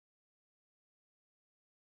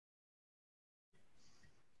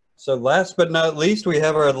So last but not least, we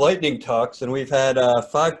have our lightning talks, and we've had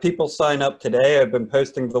 5 people sign up today. I've been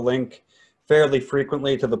posting the link fairly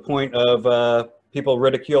frequently to the point of people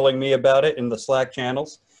ridiculing me about it in the Slack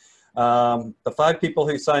channels. The 5 people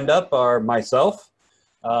who signed up are myself,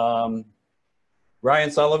 Ryan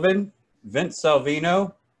Sullivan, Vince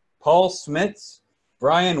Salvino, Paul Smits,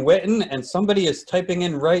 Brian Witten, and somebody is typing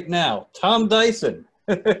in right now, Tom Dyson.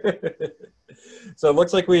 So it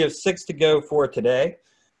looks like we have 6 to go for today.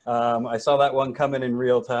 I saw that one coming in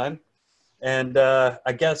real time, and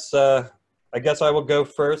I guess I will go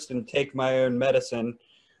first and take my own medicine.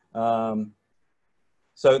 So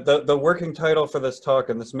the working title for this talk,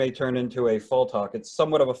 and this may turn into a full talk, it's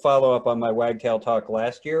somewhat of a follow-up on my Wagtail talk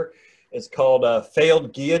last year. It's called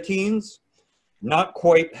Failed Guillotines, Not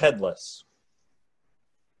Quite Headless.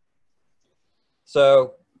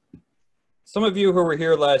 So some of you who were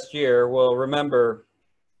here last year will remember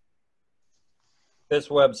this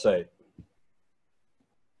website.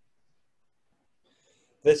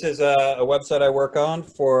 This is a website I work on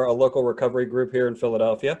for a local recovery group here in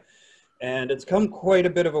Philadelphia, and it's come quite a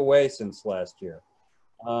bit of a way since last year.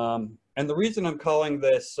 And the reason I'm calling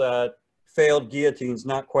this Failed Guillotines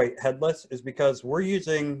Not Quite Headless is because we're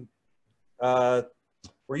using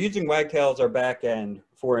Wagtail as our back end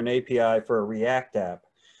for an API for a React app,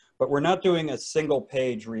 but we're not doing a single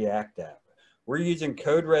page React app. We're using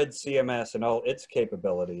CodeRed CMS and all its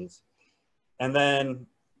capabilities. And then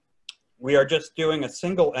we are just doing a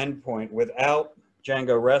single endpoint without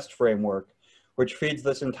Django REST framework, which feeds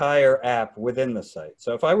this entire app within the site.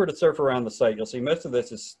 So if I were to surf around the site, you'll see most of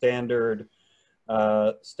this is standard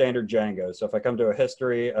Django. So if I come to a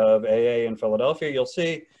history of AA in Philadelphia, you'll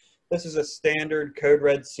see this is a standard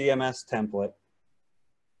CodeRed CMS template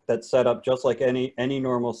that's set up just like any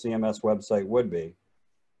normal CMS website would be.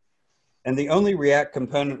 And the only React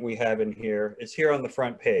component we have in here is here on the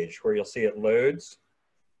front page where you'll see it loads.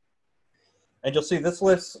 And you'll see this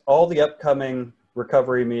lists all the upcoming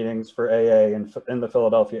recovery meetings for AA in the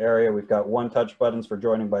Philadelphia area. We've got one-touch buttons for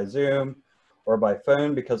joining by Zoom or by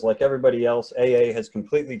phone because like everybody else, AA has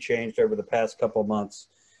completely changed over the past couple months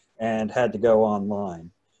and had to go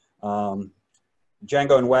online.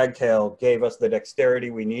 Django and Wagtail gave us the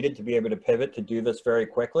dexterity we needed to be able to pivot to do this very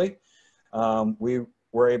quickly. We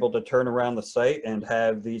were able to turn around the site and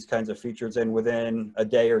have these kinds of features in within a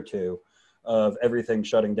day or two of everything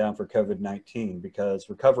shutting down for COVID-19 because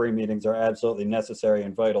recovery meetings are absolutely necessary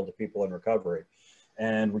and vital to people in recovery.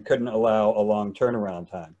 And we couldn't allow a long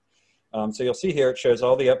turnaround time. So you'll see here, it shows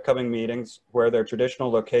all the upcoming meetings where their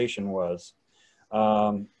traditional location was.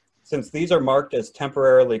 Since these are marked as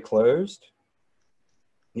temporarily closed,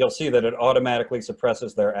 you'll see that it automatically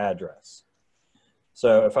suppresses their address.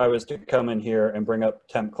 So if I was to come in here and bring up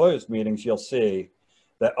temp closed meetings, you'll see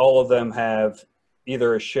that all of them have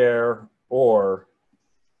either a share or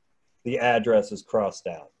the address is crossed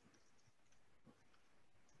out.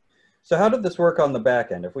 So how did this work on the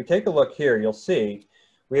back end? If we take a look here, you'll see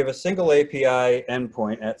we have a single API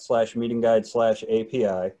endpoint at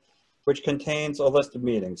 /meetingguide/API, which contains a list of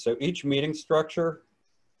meetings. So each meeting structure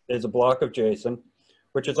is a block of JSON,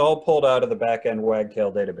 which is all pulled out of the back-end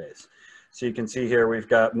Wagtail database. So you can see here we've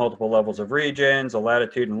got multiple levels of regions, a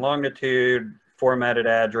latitude and longitude, formatted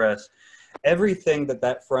address. Everything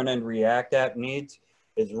that front-end React app needs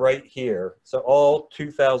is right here. So all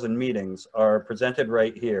 2,000 meetings are presented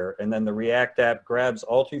right here. And then the React app grabs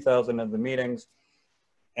all 2,000 of the meetings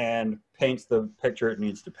and paints the picture it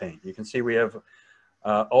needs to paint. You can see we have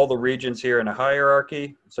all the regions here in a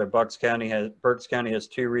hierarchy. So Berks County has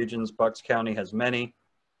 2 regions, Bucks County has many.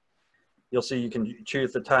 You'll see you can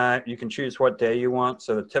choose the time, you can choose what day you want.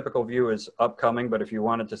 So the typical view is upcoming, but if you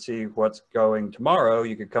wanted to see what's going tomorrow,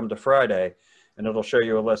 you could come to Friday and it'll show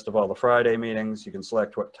you a list of all the Friday meetings. You can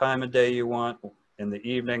select what time of day you want in the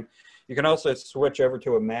evening. You can also switch over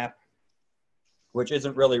to a map, which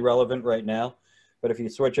isn't really relevant right now. But if you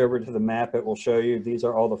switch over to the map, it will show you these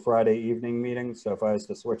are all the Friday evening meetings. So if I was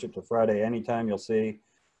to switch it to Friday anytime, you'll see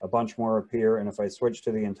a bunch more appear. And if I switch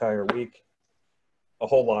to the entire week, a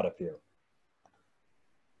whole lot appear.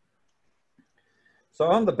 So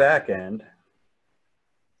on the back end,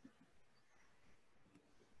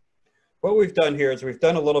 what we've done here is we've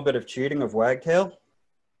done a little bit of cheating of Wagtail.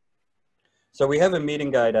 So we have a meeting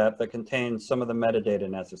guide app that contains some of the metadata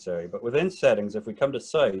necessary, but within settings, if we come to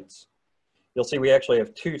sites, you'll see we actually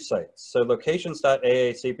have 2 sites. So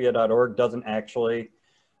locations.aacepia.org doesn't actually,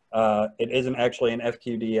 it isn't actually an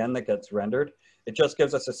FQDN that gets rendered. It just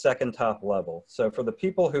gives us a second top level. So for the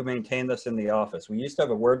people who maintain this in the office, we used to have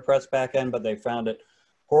a WordPress backend, but they found it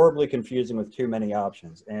horribly confusing with too many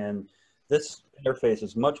options. And this interface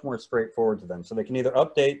is much more straightforward to them. So they can either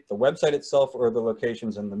update the website itself or the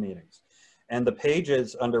locations in the meetings. And the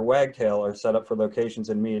pages under Wagtail are set up for locations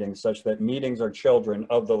and meetings such that meetings are children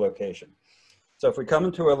of the location. So if we come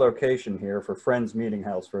into a location here for Friends Meeting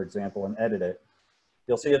House, for example, and edit it,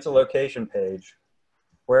 you'll see it's a location page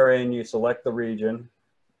wherein you select the region,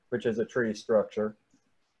 which is a tree structure,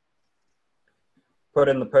 put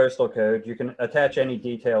in the postal code. You can attach any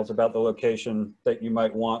details about the location that you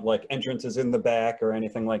might want, like entrances in the back or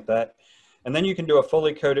anything like that. And then you can do a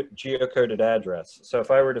fully geocoded address. So if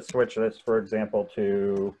I were to switch this, for example,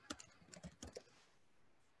 to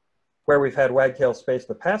where we've had wagtail-space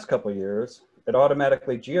the past couple of years, it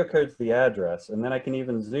automatically geocodes the address. And then I can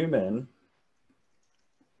even zoom in.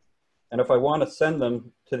 And if I want to send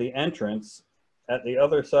them to the entrance at the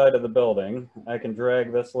other side of the building, I can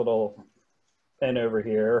drag this little pin over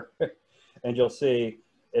here, and you'll see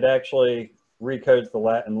it actually recodes the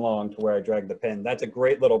Latin long to where I drag the pin. That's a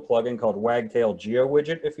great little plugin called Wagtail Geo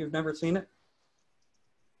Widget if you've never seen it.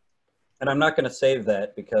 And I'm not going to save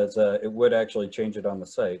that because it would actually change it on the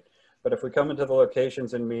site. But if we come into the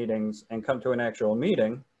locations and meetings and come to an actual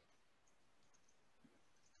meeting,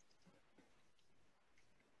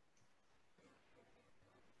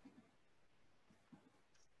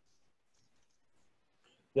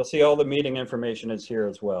 you'll see all the meeting information is here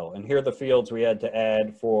as well. And here are the fields we had to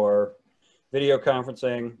add for video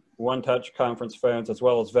conferencing, one-touch conference phones, as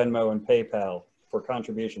well as Venmo and PayPal for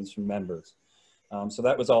contributions from members. So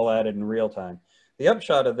that was all added in real time. The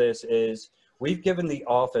upshot of this is we've given the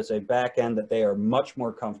office a back end that they are much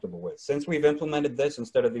more comfortable with. Since we've implemented this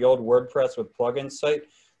instead of the old WordPress with plugins site,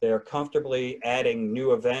 they are comfortably adding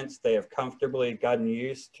new events. They have comfortably gotten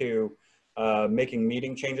used to making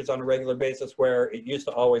meeting changes on a regular basis, where it used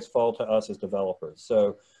to always fall to us as developers.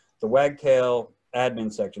 So the Wagtail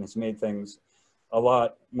admin section has made things a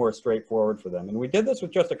lot more straightforward for them. And we did this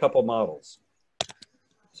with just a couple models.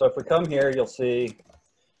 So if we come here, you'll see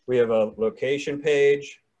we have a location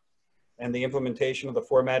page, and the implementation of the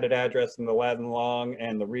formatted address and the Latin long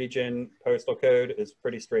and the region postal code is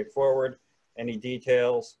pretty straightforward. Any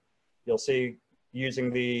details, you'll see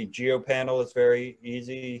using the Geo panel is very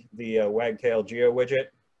easy, the Wagtail Geo widget.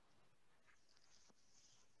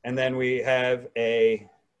 And then we have a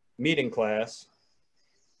meeting class,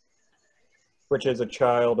 which is a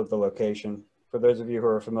child of the location. For those of you who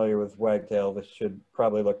are familiar with Wagtail, this should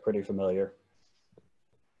probably look pretty familiar.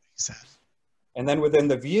 And then within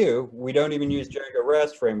the view, we don't even use Django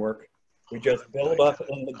REST framework. We just build up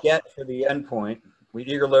in the get for the endpoint. We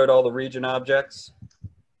eager load all the region objects,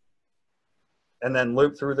 and then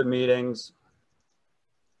loop through the meetings,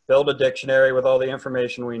 build a dictionary with all the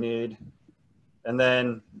information we need. And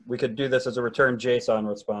then we could do this as a return JSON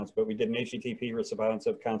response, but we did an HTTP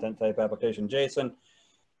responsive content type application JSON.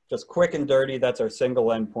 Just quick and dirty, that's our single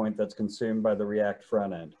endpoint that's consumed by the React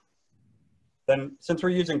front end. Then since we're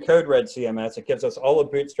using CodeRed CMS, it gives us all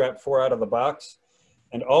of Bootstrap 4 out of the box.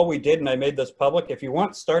 And all we did, and I made this public, if you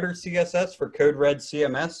want starter CSS for CodeRed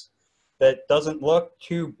CMS that doesn't look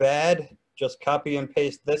too bad, just copy and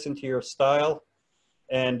paste this into your style,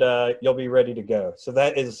 and you'll be ready to go. So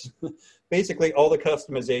that is basically all the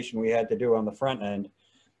customization we had to do on the front end.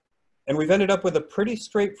 And we've ended up with a pretty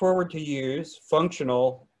straightforward to use,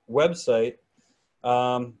 functional website,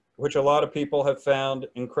 which a lot of people have found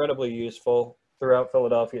incredibly useful throughout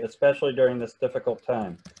Philadelphia, especially during this difficult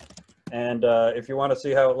time. And if you want to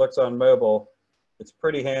see how it looks on mobile, it's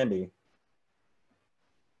pretty handy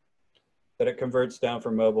that it converts down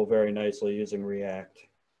from mobile very nicely using React.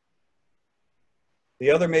 The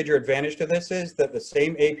other major advantage to this is that the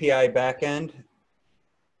same API backend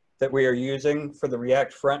that we are using for the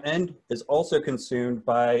React front end is also consumed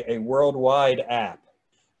by a worldwide app.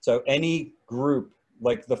 So any group,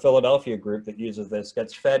 like the Philadelphia group that uses this,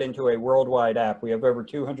 gets fed into a worldwide app. We have over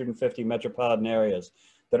 250 metropolitan areas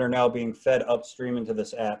that are now being fed upstream into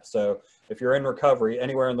this app. So if you're in recovery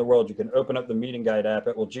anywhere in the world, you can open up the meeting guide app.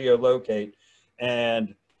 It will geolocate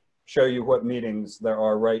and show you what meetings there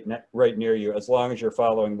are right near you, as long as you're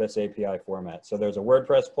following this API format. So there's a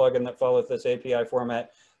WordPress plugin that follows this API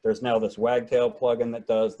format. There's now this Wagtail plugin that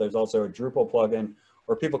does. There's also a Drupal plugin,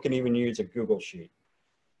 or people can even use a Google Sheet.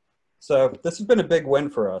 So this has been a big win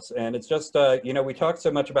for us. And it's just, you know, we talk so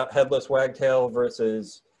much about headless Wagtail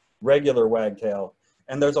versus regular Wagtail.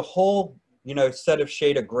 And there's a whole, you know, set of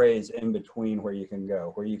shade of grays in between where you can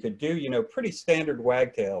go, where you could do, you know, pretty standard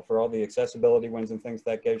Wagtail for all the accessibility wins and things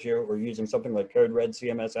that gives you, or using something like CodeRed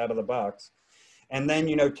CMS out of the box. And then,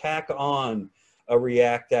 you know, tack on a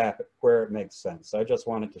React app where it makes sense. I just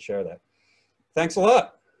wanted to share that. Thanks a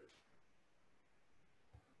lot.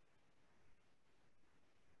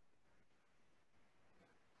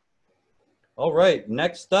 All right,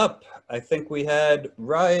 next up, I think we had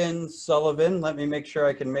Ryan Sullivan. Let me make sure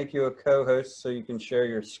I can make you a co-host so you can share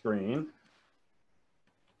your screen.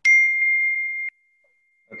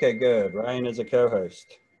 Okay, good. Ryan is a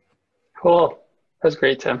co-host. Cool. That's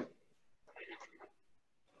great, Tim.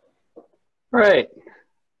 All right.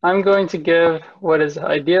 I'm going to give what is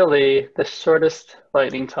ideally the shortest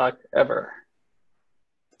lightning talk ever.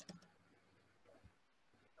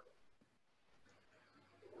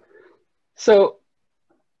 So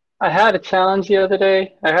I had a challenge the other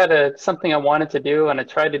day. I had something I wanted to do, and I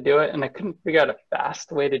tried to do it, and I couldn't figure out a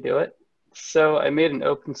fast way to do it. So I made an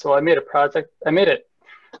open source. I made a project. I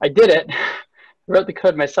did it. Wrote the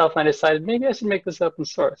code myself, and I decided maybe I should make this open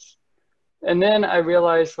source. And then I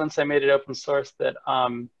realized once I made it open source that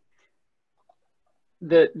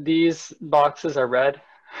these boxes are red,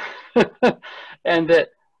 and that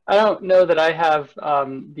I don't know that I have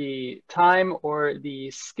the time or the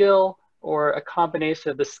skill or a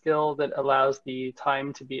combination of the skill that allows the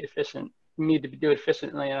time to be efficient. You need to do it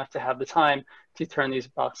efficiently enough to have the time to turn these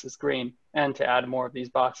boxes green and to add more of these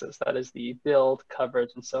boxes. That is the build,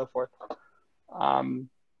 coverage, and so forth.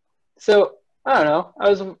 So I don't know. I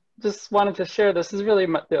was just wanted to share this. This is really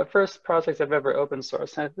the first project I've ever open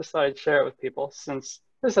sourced, and I decided to share it with people since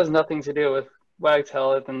this has nothing to do with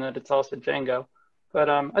Wagtail other than that it's also Django.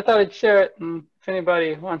 But I thought I'd share it, and if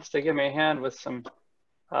anybody wants to give me a hand with some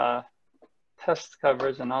test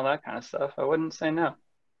coverage and all that kind of stuff, I wouldn't say no.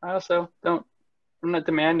 I also don't. I'm not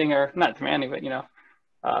demanding, or not demanding, but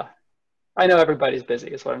I know everybody's busy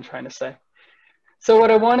is what I'm trying to say. So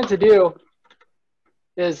what I wanted to do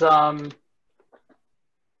is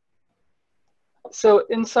so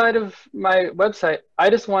inside of my website,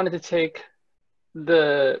 I just wanted to take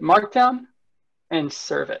the markdown and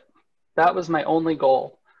serve it. That was my only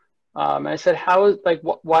goal. And I said,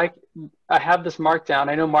 why I have this markdown.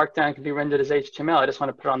 I know markdown can be rendered as HTML. I just want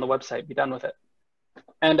to put it on the website, be done with it.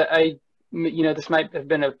 And this might have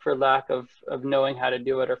been for lack of knowing how to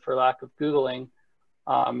do it or for lack of Googling.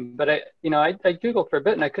 But I Googled for a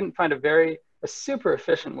bit and I couldn't find a super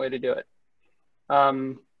efficient way to do it.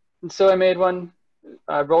 And so I made one.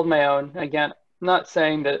 I rolled my own. Again, not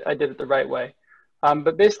saying that I did it the right way.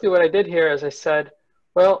 But basically what I did here is I said,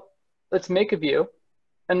 well, let's make a view.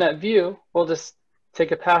 And that view will just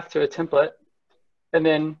take a path to a template and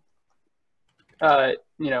then,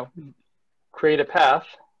 create a path.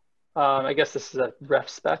 I guess this is a ref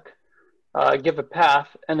spec. Give a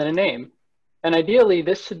path and then a name. And ideally,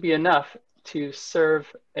 this should be enough to serve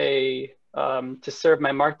my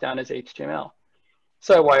markdown as HTML.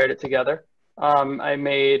 So I wired it together. I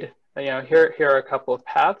made, here are a couple of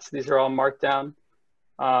paths. These are all markdown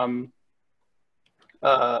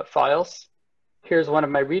files. Here's one of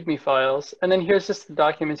my README files. And then here's just the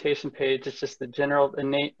documentation page. It's just the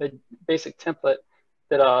basic template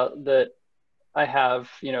that I have,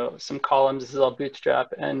 some columns. This is all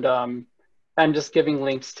Bootstrap. And I'm just giving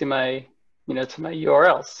links to my, to my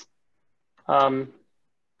URLs. And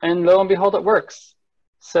lo and behold, it works.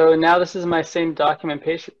 So now this is my same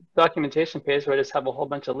documentation page where I just have a whole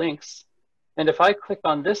bunch of links. And if I click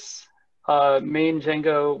on this main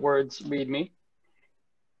Django words README,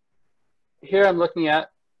 here I'm looking at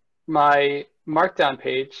my markdown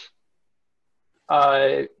page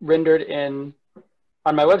rendered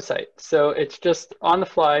on my website. So it's just on the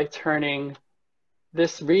fly turning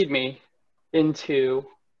this README into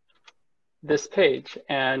this page.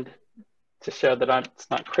 And to show that it's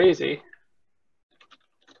not crazy,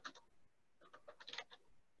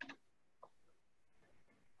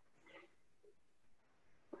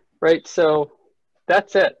 right? So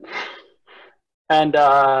that's it. And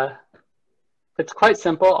it's quite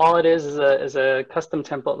simple. All it is a custom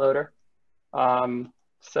template loader.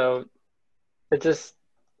 So it's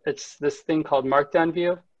this thing called Markdown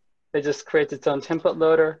View. It just creates its own template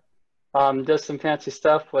loader, does some fancy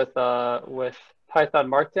stuff with Python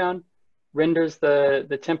Markdown, renders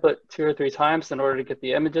the template 2 or 3 times in order to get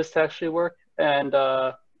the images to actually work, and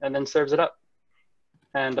then serves it up.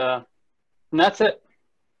 And that's it.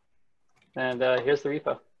 And here's the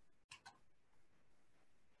repo.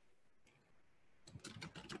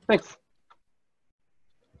 Thanks.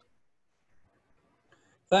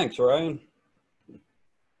 Thanks, Ryan.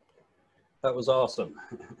 That was awesome.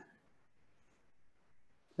 I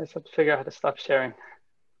just have to figure out how to stop sharing.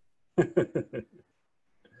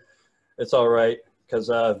 It's all right,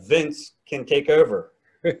 because Vince can take over.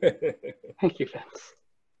 Thank you, Vince.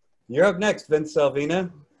 You're up next, Vince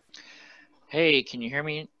Salvino. Hey, can you hear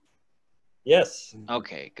me? Yes.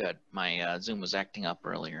 Okay, good. My Zoom was acting up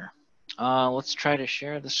earlier. Let's try to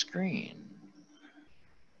share the screen.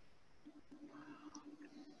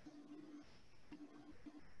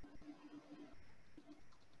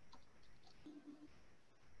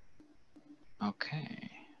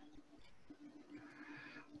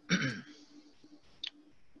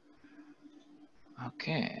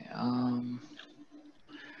 Okay.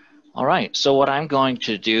 All right. So what I'm going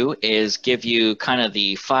to do is give you kind of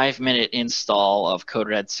the 5-minute install of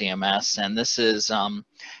CodeRed CMS, and this is,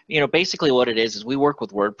 you know, basically what it is we work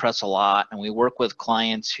with WordPress a lot, and we work with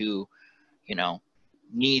clients who, you know,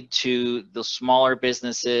 the smaller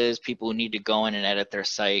businesses, people who need to go in and edit their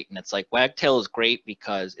site, and it's like Wagtail is great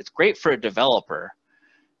because it's great for a developer,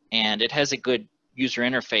 and it has a good user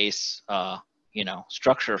interface, you know,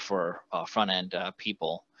 structure for front-end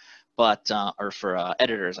people, but or for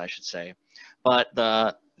editors, I should say. But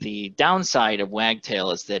the downside of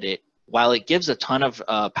Wagtail is that while it gives a ton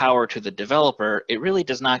of power to the developer, it really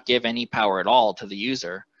does not give any power at all to the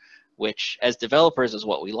user, which as developers is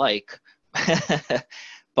what we like.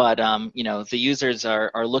 But you know, the users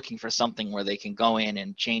are looking for something where they can go in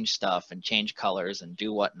and change stuff and change colors and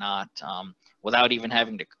do whatnot without even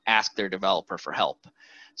having to ask their developer for help.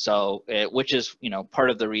 So, which is, you know, part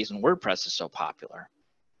of the reason WordPress is so popular.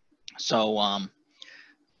 So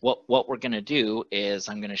what we're going to do is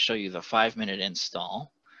I'm going to show you the 5-minute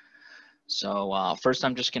install. So first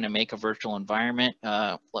I'm just going to make a virtual environment.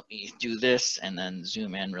 Let me do this and then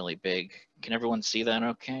zoom in really big. Can everyone see that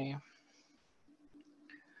okay?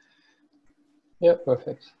 Yeah,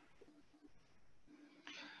 perfect.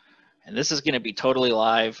 And this is going to be totally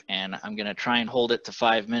live, and I'm going to try and hold it to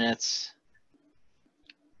 5 minutes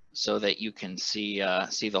so that you can see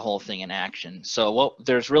the whole thing in action. So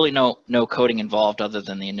there's really no coding involved other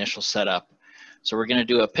than the initial setup. So we're going to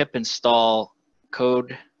do a pip install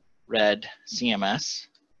CodeRed CMS.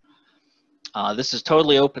 This is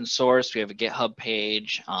totally open source. We have a GitHub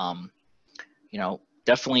page. You know,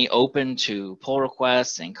 definitely open to pull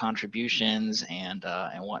requests and contributions and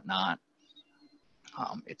whatnot.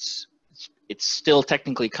 It's still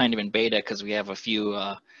technically kind of in beta because we have a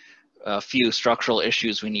few structural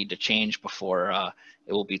issues we need to change before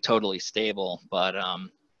it will be totally stable. But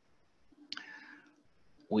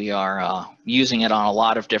we are using it on a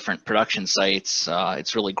lot of different production sites.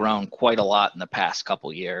 It's really grown quite a lot in the past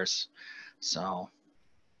couple years. So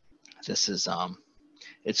this is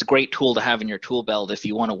it's a great tool to have in your tool belt if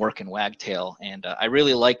you want to work in Wagtail. And I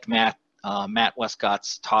really liked Matt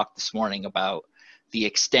Westcott's talk this morning about the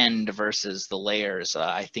extend versus the layers.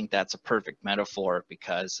 I think that's a perfect metaphor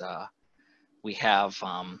because we have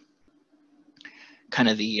kind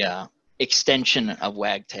of the extension of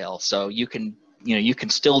Wagtail. So you can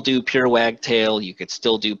still do pure Wagtail, you could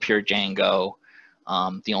still do pure Django.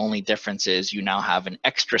 The only difference is you now have an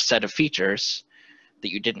extra set of features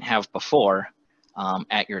that you didn't have before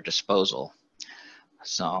at your disposal.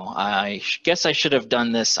 So I guess I should have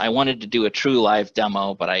done this. I wanted to do a true live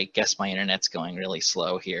demo, but I guess my internet's going really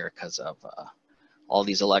slow here because of all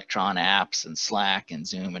these Electron apps and Slack and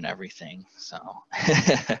Zoom and everything. So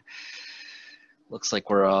looks like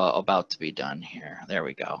we're about to be done here. There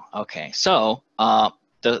we go. Okay, so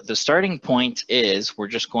the starting point is we're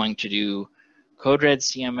just going to do CodeRed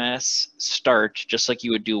CMS start, just like you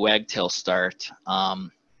would do Wagtail start.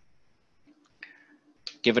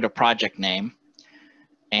 Give it a project name.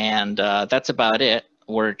 And that's about it.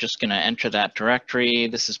 We're just going to enter that directory.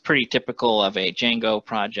 This is pretty typical of a Django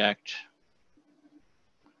project.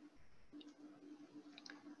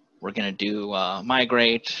 We're going to do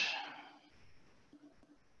migrate.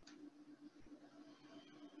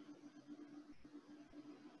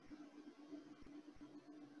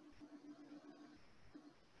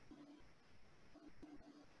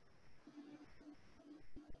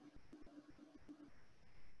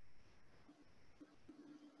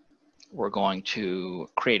 We're going to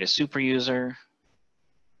create a super user.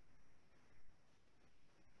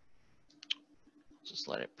 Just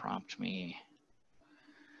let it prompt me.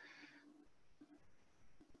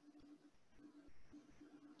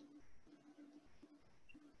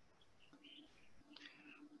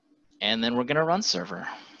 And then we're going to run server.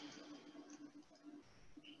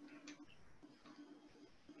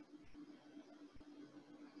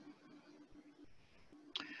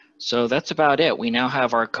 So that's about it. We now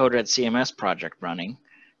have our CodeRed CMS project running,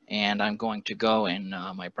 and I'm going to go in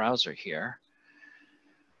my browser here.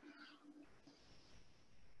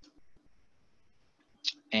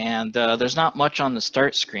 And there's not much on the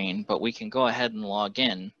start screen, but we can go ahead and log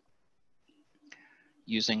in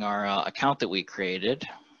using our account that we created.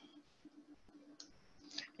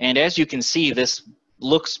 And as you can see, this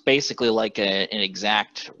looks basically like an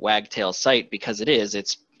exact Wagtail site because it is.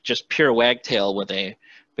 It's just pure Wagtail with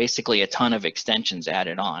basically a ton of extensions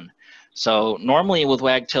added on. So normally with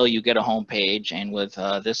Wagtail you get a home page, and with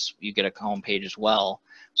this you get a home page as well.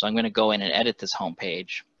 So I'm going to go in and edit this home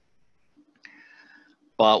page.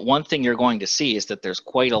 But one thing you're going to see is that there's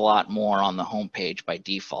quite a lot more on the home page by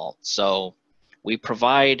default. So We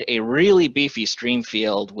provide a really beefy stream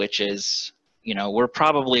field, which is, you know, we're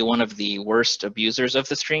probably one of the worst abusers of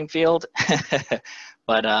the stream field,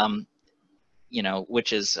 but you know,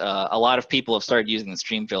 which is a lot of people have started using the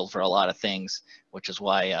stream field for a lot of things, which is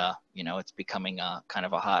why you know, it's becoming kind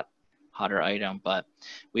of a hotter item. But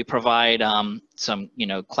we provide some, you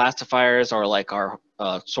know, classifiers, or like our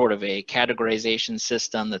sort of a categorization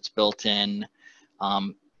system that's built in.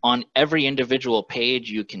 On every individual page,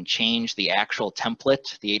 you can change the actual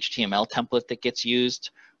template, the HTML template that gets used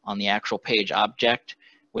on the actual page object,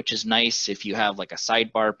 which is nice if you have like a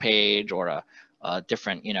sidebar page or a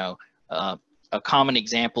different, you know, a common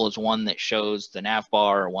example is one that shows the nav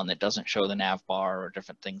bar, or one that doesn't show the nav bar, or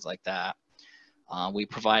different things like that. We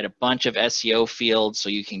provide a bunch of SEO fields so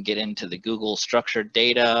you can get into the Google structured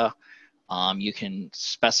data. You can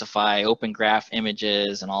specify open graph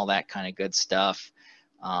images and all that kind of good stuff.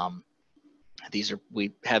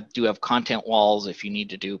 We do have content walls if you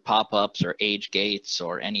need to do pop-ups or age gates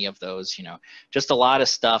or any of those, you know, just a lot of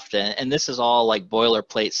stuff and this is all like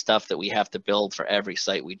boilerplate stuff that we have to build for every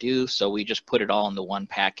site we do. So we just put it all into one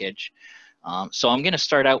package. So I'm going to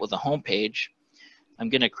start out with a home page. I'm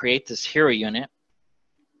going to create this hero unit.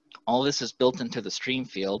 All this is built into the stream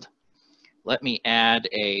field. Let me add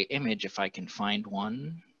a image if I can find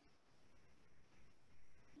one.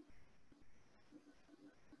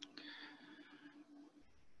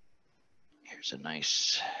 Here's a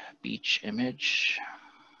nice beach image.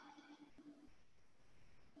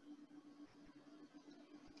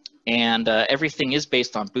 And everything is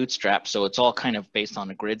based on Bootstrap, so it's all kind of based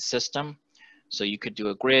on a grid system. So you could do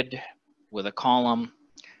a grid with a column,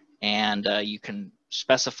 and you can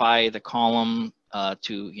specify the column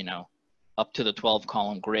to, you know, up to the 12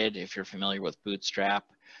 column grid if you're familiar with Bootstrap.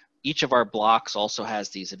 Each of our blocks also has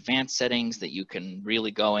these advanced settings that you can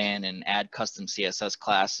really go in and add custom CSS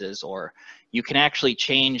classes, or you can actually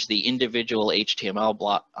change the individual HTML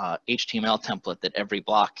template that every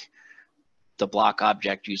block, the block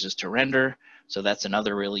object uses to render. So that's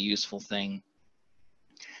another really useful thing.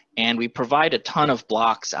 And we provide a ton of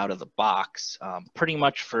blocks out of the box, pretty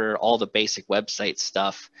much for all the basic website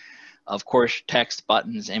stuff. Of course, text,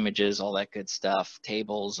 buttons, images, all that good stuff.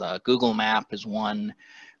 Tables, Google Map is one.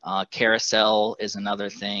 Carousel is another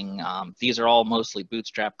thing. These are all mostly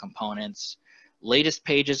Bootstrap components. Latest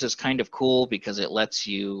pages is kind of cool because it lets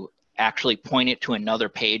you actually point it to another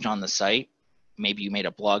page on the site. Maybe you made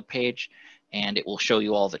a blog page and it will show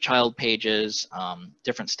you all the child pages,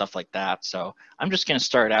 different stuff like that. So I'm just going to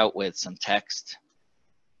start out with some text.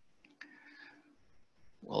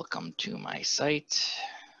 Welcome to my site.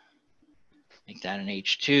 Make that an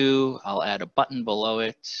H2. I'll add a button below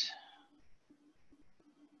it.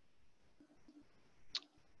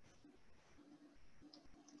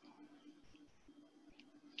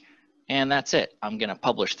 And that's it. I'm going to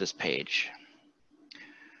publish this page.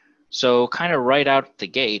 So kind of right out the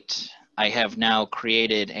gate, I have now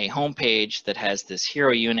created a home page that has this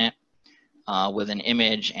hero unit with an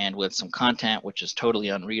image and with some content, which is totally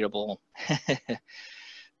unreadable.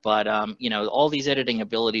 But you know, all these editing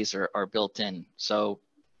abilities are built in. So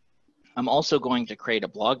I'm also going to create a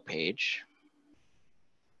blog page.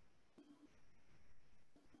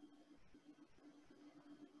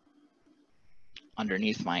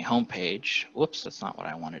 Underneath my home page. Whoops, that's not what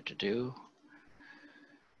I wanted to do.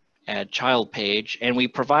 Add child page, and we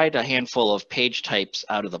provide a handful of page types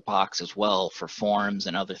out of the box as well for forms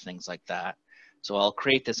and other things like that. So I'll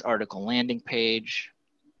create this article landing page.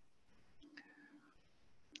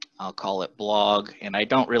 I'll call it blog, and I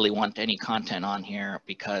don't really want any content on here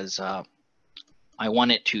because I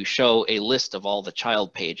want it to show a list of all the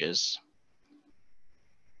child pages.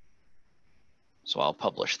 So I'll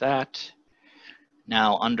publish that.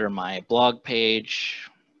 Now under my blog page,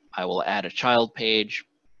 I will add a child page,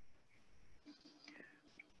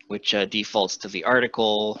 which defaults to the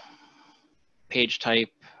article page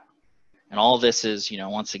type. And all this is, you know,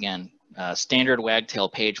 once again, standard wagtail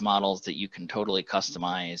page models that you can totally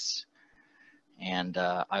customize. And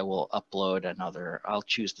I will upload another, I'll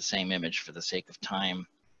choose the same image for the sake of time.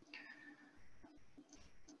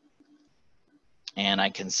 And I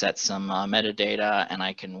can set some metadata, and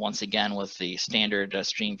I can, once again, with the standard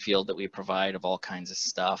stream field that we provide of all kinds of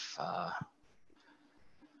stuff,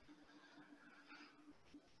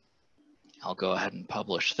 I'll go ahead and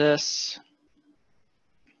publish this.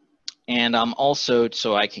 And I'm also,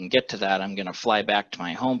 so I can get to that, I'm going to fly back to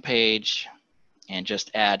my home page and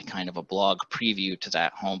just add kind of a blog preview to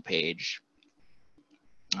that home page.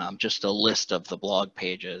 Just a list of the blog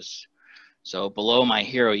pages. So below my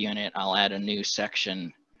hero unit, I'll add a new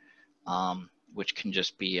section, which can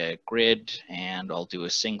just be a grid, and I'll do a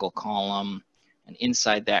single column, And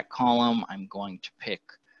inside that column, I'm going to pick,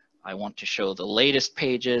 I want to show the latest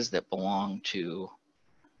pages that belong to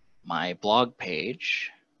my blog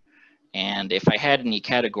page. And if I had any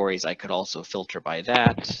categories, I could also filter by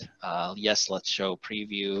that. Yes, let's show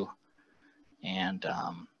preview. And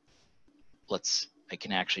I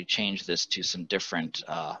can actually change this to some different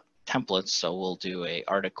templates. So we'll do a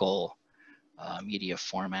article media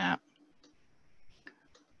format.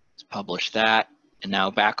 Let's publish that. And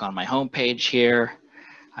now back on my home page here,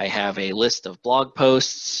 I have a list of blog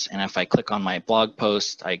posts. And if I click on my blog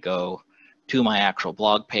post, I go to my actual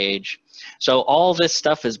blog page. So all this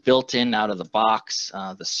stuff is built in out of the box.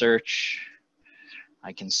 The search,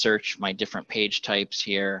 I can search my different page types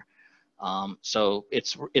here. So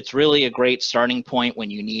it's really a great starting point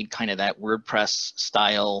when you need kind of that WordPress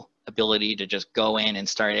style ability to just go in and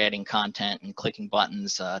start adding content and clicking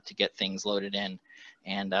buttons to get things loaded in.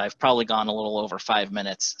 And I've probably gone a little over 5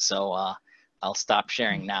 minutes, so I'll stop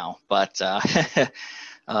sharing now. But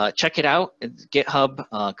check it out, GitHub,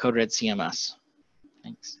 CodeRed CMS.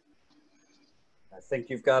 Thanks. I think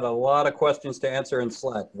you've got a lot of questions to answer in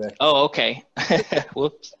Slack, Vic. Oh, okay.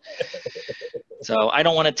 Whoops. So I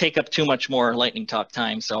don't want to take up too much more lightning talk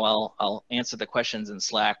time, so I'll answer the questions in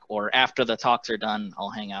Slack, or after the talks are done, I'll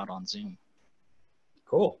hang out on Zoom.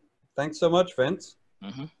 Cool. Thanks so much, Vince.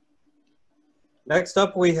 Mm-hmm. Next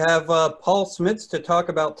up, we have Paul Smits to talk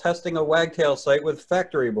about testing a Wagtail site with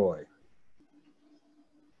Factory Boy.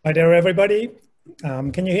 Hi there, everybody.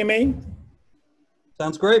 Can you hear me?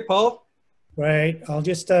 Sounds great, Paul. Great. I'll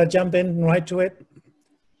just jump in right to it.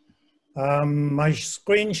 My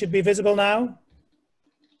screen should be visible now.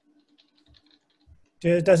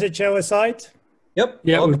 Does it show a site? Yep.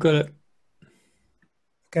 Yeah, we've got it.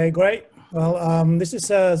 Okay, great. Well, this is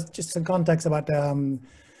just some context about the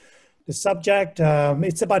subject.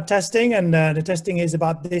 It's about testing, and the testing is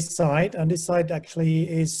about this site, and this site actually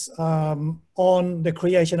is on the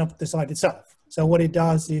creation of the site itself. So what it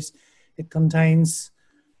does is it contains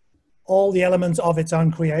all the elements of its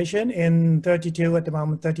own creation in 32 at the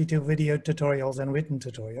moment, 32 video tutorials and written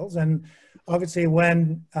tutorials. And obviously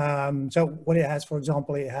when, so what it has, for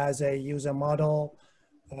example, it has a user model,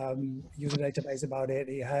 user database about it.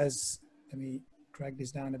 It has, let me drag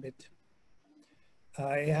this down a bit.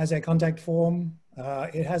 It has a contact form.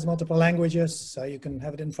 It has multiple languages, so you can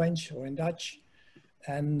have it in French or in Dutch.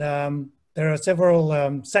 And there are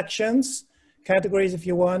several sections, categories if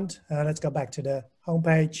you want. Let's go back to the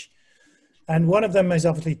homepage. And one of them is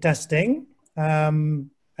obviously testing. And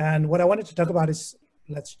what I wanted to talk about is,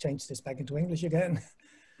 let's change this back into English again.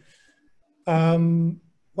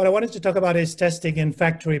 What I wanted to talk about is testing in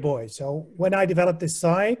Factory Boy. So when I developed this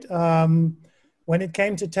site, when it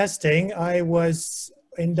came to testing, I was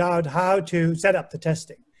in doubt how to set up the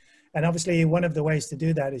testing. And obviously one of the ways to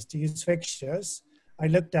do that is to use fixtures. I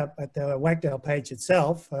looked up at the Wagtail page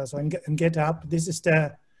itself. So in GitHub, this is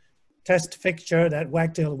the test fixture that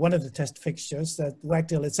Wagtail, one of the test fixtures that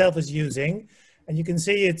Wagtail itself is using. And you can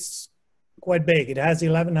see it's quite big. It has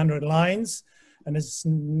 1,100 lines and there's a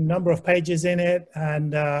number of pages in it.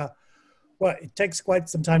 And well, it takes quite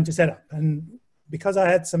some time to set up. And because I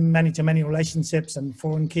had some many-to-many relationships and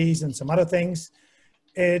foreign keys and some other things,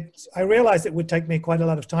 I realized it would take me quite a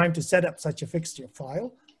lot of time to set up such a fixture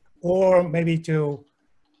file, or maybe to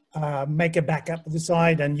make a backup of the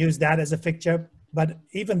site and use that as a fixture. But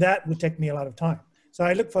even that would take me a lot of time. So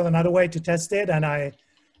I looked for another way to test it, and I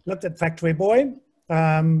looked at Factory Boy.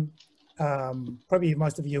 Probably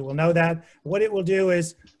most of you will know that. What it will do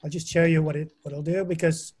is, I'll just show you what it'll do,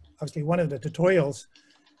 because obviously one of the tutorials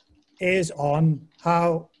is on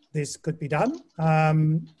how this could be done.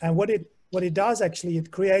 And what it does actually,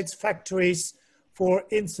 it creates factories for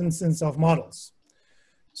instances of models.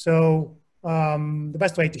 So the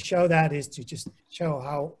best way to show that is to just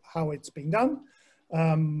show how it's being done.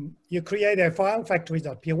 You create a file,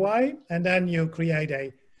 factories.py, and then you create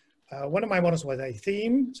one of my models was a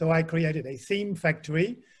theme. So I created a theme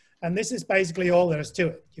factory. And this is basically all there is to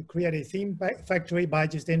it. You create a theme factory by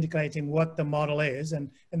just indicating what the model is.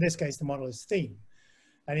 And in this case, the model is theme.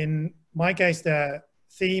 And in my case, the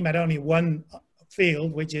theme had only one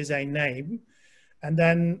field, which is a name. And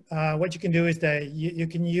then what you can do is that you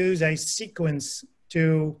can use a sequence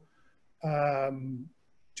to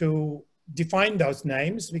define those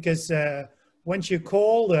names, because once you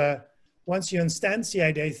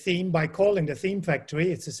instantiate a theme by calling the theme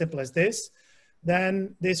factory, it's as simple as this,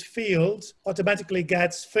 then this field automatically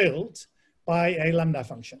gets filled by a Lambda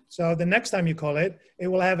function. So the next time you call it, it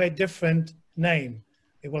will have a different name.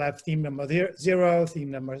 It will have theme number 0, theme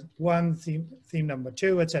number 1, theme number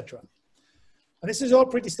 2, etc. And this is all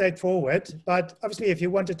pretty straightforward, but obviously if you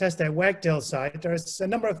want to test a wagtail site, there's a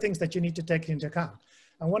number of things that you need to take into account.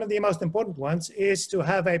 And one of the most important ones is to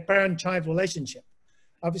have a parent-child relationship.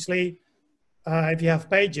 Obviously, if you have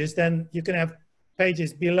pages, then you can have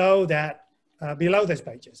pages below that, below those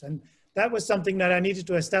pages. And that was something that I needed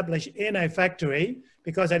to establish in a factory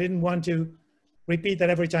because I didn't want to repeat that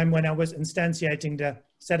every time when I was instantiating the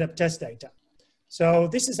setup test data. So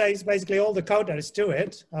this is basically all the code that is to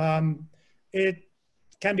it. It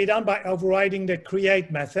can be done by overriding the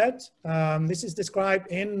create method. This is described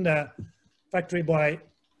in the Factory Boy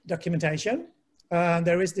documentation.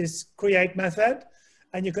 There is this create method,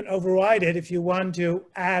 and you can override it if you want to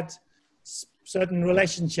add certain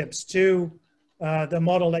relationships to the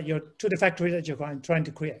model that to the factory that you're trying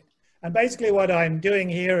to create. And basically what I'm doing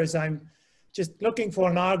here is I'm just looking for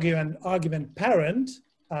an argument parent.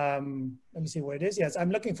 Let me see where it is. Yes,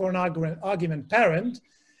 I'm looking for an argument parent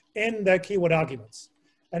in the keyword arguments.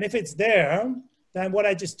 And if it's there, then what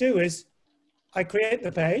I just do is I create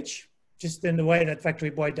the page just in the way that Factory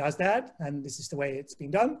Boy does that. And this is the way it's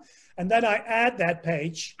been done. And then I add that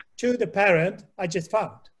page to the parent I just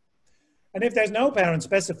found. And if there's no parent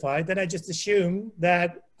specified, then I just assume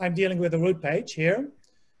that I'm dealing with a root page here.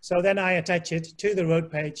 So then I attach it to the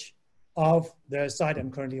root page of the site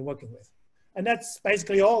I'm currently working with. And that's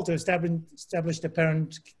basically all to establish the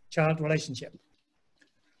parent-child relationship.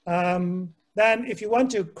 Then if you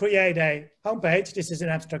want to create a homepage, this is an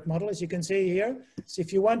abstract model, as you can see here. So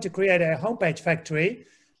if you want to create a homepage factory,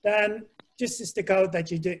 then this is the code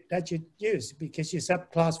that you use because you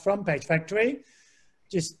subclass from page factory.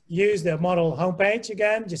 Just use the model homepage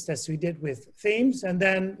again, just as we did with themes, and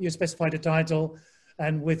then you specify the title.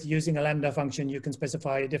 And with using a lambda function, you can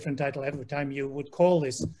specify a different title every time you would call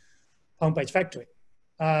this homepage factory.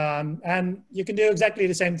 And you can do exactly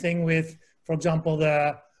the same thing with, for example,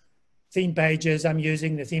 the theme pages I'm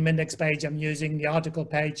using, the theme index page I'm using, the article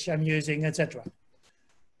page I'm using, etc.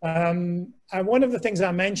 And one of the things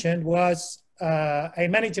I mentioned was a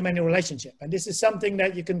many-to-many relationship. And this is something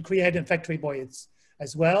that you can create in Factory Boy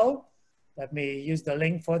as well. Let me use the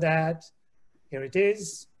link for that. Here it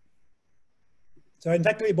is. So in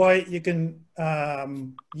Factory Boy, you can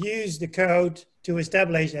use the code to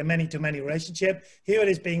establish a many-to-many relationship. Here it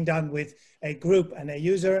is being done with a group and a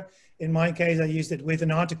user. In my case, I used it with an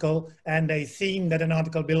article and a theme that an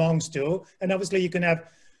article belongs to. And obviously you can have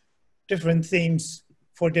different themes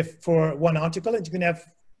for one article, and you can have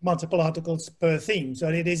multiple articles per theme. So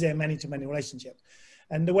it is a many-to-many relationship.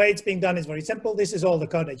 And the way it's being done is very simple. This is all the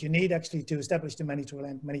code that you need actually to establish the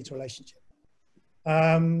many-to-many relationship.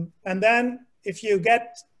 And then if you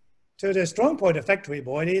get to the strong point of Factory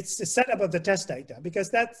Boy, it's the setup of the test data, because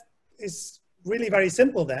that is really very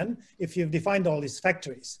simple then if you've defined all these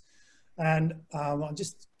factories. And I'll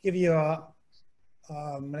just give you a,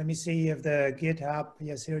 let me see if the GitHub,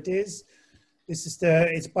 yes, here it is. This is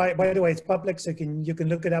it's by the way, it's public, so you can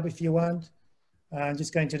look it up if you want.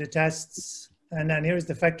 Just going to the tests, and then here's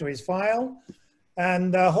the factories file.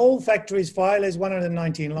 And the whole factories file is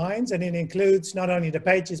 119 lines, and it includes not only the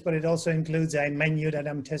pages, but it also includes a menu that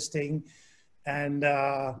I'm testing, and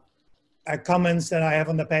comments that I have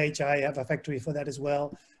on the page. I have a factory for that as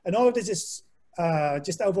well. And all of this is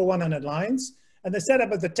just over 100 lines. And the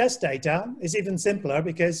setup of the test data is even simpler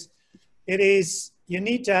because it is, you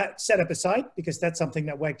need to set up a site because that's something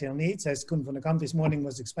that Wagtail needs, as Koen van der Kamp this morning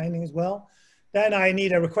was explaining as well. Then I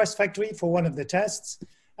need a request factory for one of the tests.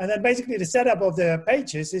 And then basically the setup of the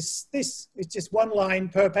pages is this. It's just one line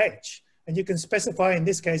per page. And you can specify, in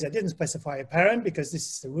this case, I didn't specify a parent because this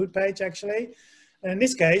is the root page actually. And in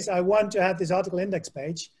this case, I want to have this article index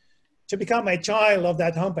page to become a child of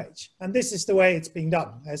that homepage. And this is the way it's being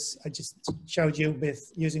done, as I just showed you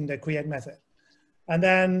with using the create method. And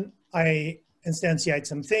then I instantiate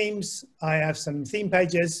some themes. I have some theme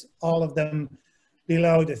pages, all of them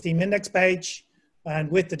below the theme index page,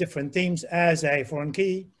 and with the different themes as a foreign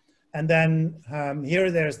key. And then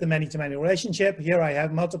here, there's the many-to-many relationship. Here I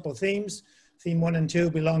have multiple themes. Theme 1 and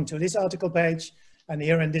 2 belong to this article page. And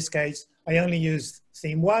here in this case, I only use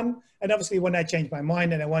theme 1. And obviously when I change my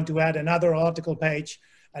mind and I want to add another article page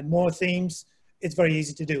and more themes, it's very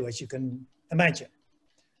easy to do, as you can imagine.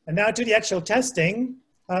 And now to the actual testing,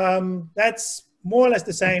 that's more or less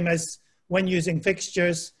the same as when using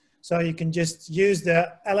fixtures. So you can just use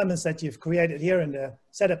the elements that you've created here in the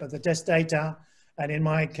setup of the test data. And in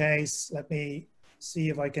my case, let me see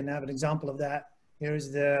if I can have an example of that.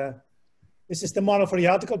 This is the model for the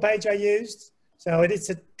article page I used. So it is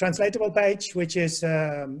a translatable page, which is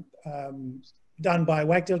done by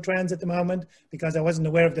Wagtail Trans at the moment, because I wasn't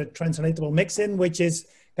aware of the translatable mixin, which is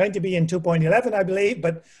going to be in 2.11, I believe,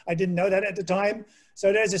 but I didn't know that at the time.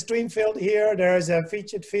 So there's a stream field here, there's a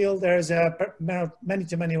featured field, there's a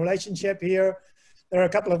many-to-many relationship here. There are a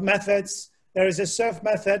couple of methods. There is a surf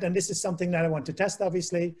method, and this is something that I want to test,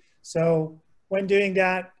 obviously. So when doing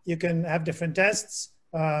that, you can have different tests.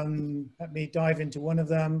 Let me dive into one of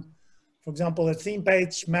them. For example, the theme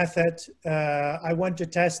page method, I want to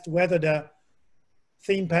test whether the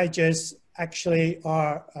theme pages actually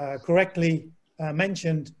are correctly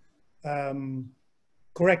mentioned,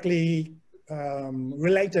 correctly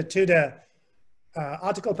related to the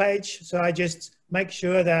article page. So I just make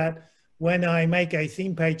sure that when I make a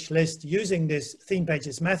theme page list using this theme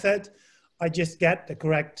pages method, I just get the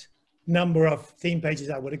correct number of theme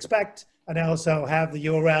pages I would expect. And I also have the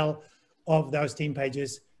URL of those theme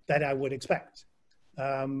pages that I would expect.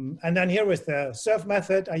 And then here with the surf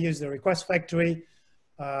method, I use the request factory.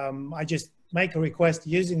 I just make a request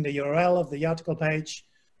using the URL of the article page.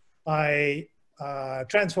 I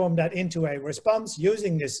transform that into a response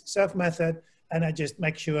using this surf method, and I just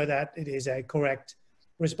make sure that it is a correct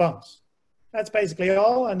response. That's basically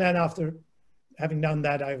all. And then after having done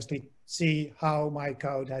that, I obviously see how my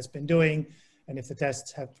code has been doing and if the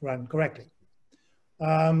tests have run correctly.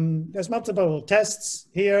 There's multiple tests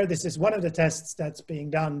here. This is one of the tests that's being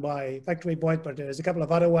done by Factory Boy, but there's a couple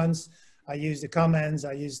of other ones. I used the comments,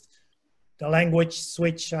 I used the language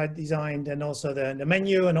switch I designed, and also the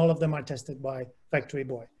menu, and all of them are tested by Factory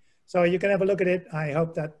Boy. So you can have a look at it. I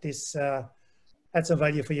hope that this had some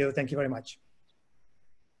value for you. Thank you very much.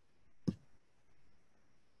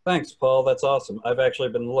 Thanks, Paul. That's awesome. I've actually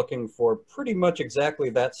been looking for pretty much exactly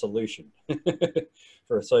that solution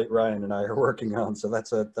for a site Ryan and I are working on. So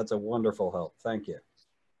that's a wonderful help. Thank you.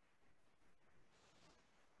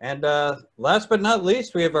 And last but not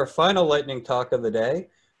least, we have our final lightning talk of the day,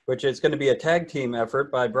 which is going to be a tag team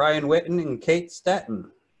effort by Brian Witten and Kate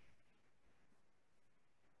Staton.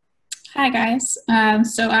 Hi, guys.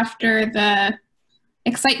 So after the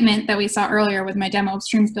excitement that we saw earlier with my demo of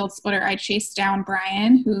Stream Field Splitter, I chased down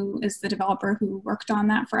Brian, who is the developer who worked on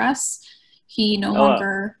that for us. He no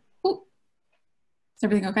longer... Oh, is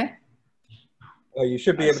everything okay? Oh, you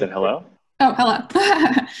should be able to... hello? Oh,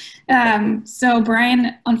 hello. So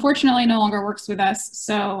Brian, unfortunately, no longer works with us.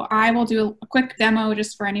 So I will do a quick demo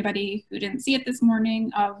just for anybody who didn't see it this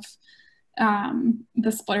morning of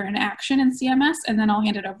the splitter in action in CMS, and then I'll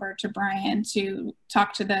hand it over to Brian to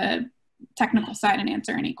talk to the technical side and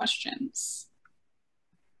answer any questions.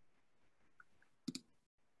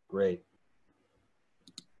 Great.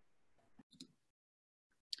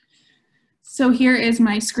 So here is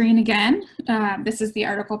my screen again. This is the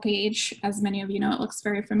article page. As many of you know, it looks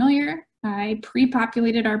very familiar. I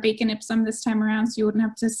pre-populated our bacon ipsum this time around, so you wouldn't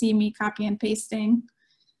have to see me copy and pasting.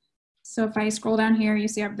 So if I scroll down here, you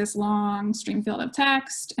see I have this long stream field of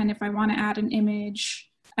text. And if I want to add an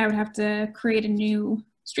image, I would have to create a new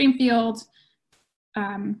stream field,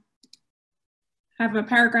 have a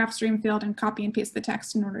paragraph stream field, and copy and paste the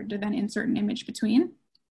text in order to then insert an image between.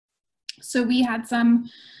 So we had some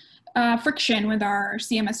friction with our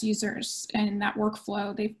CMS users and that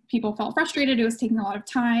workflow. People felt frustrated. It was taking a lot of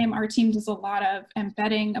time. Our team does a lot of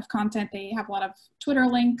embedding of content. They have a lot of Twitter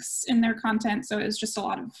links in their content. So it was just a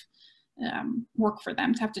lot of work for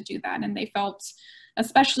them to have to do that. And they felt,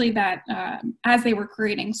 especially that as they were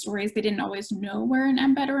creating stories, they didn't always know where an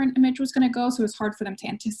embed or an image was going to go. So it was hard for them to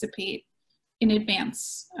anticipate in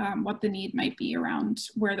advance what the need might be around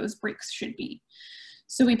where those breaks should be.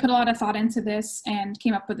 So we put a lot of thought into this and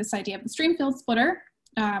came up with this idea of the stream field splitter,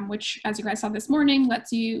 which, as you guys saw this morning,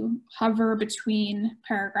 lets you hover between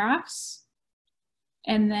paragraphs.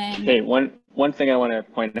 And then... Okay, one thing I want to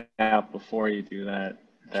point out before you do that,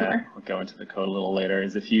 Sure. I'll go into the code a little later,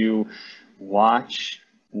 is if you watch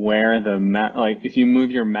where the, if you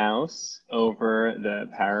move your mouse over the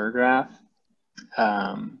paragraph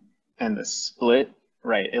and the split,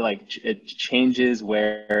 right, it changes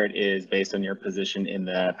where it is based on your position in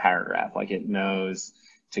the paragraph. Like it knows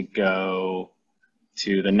to go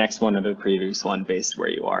to the next one or the previous one based where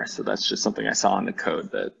you are. So that's just something I saw in the code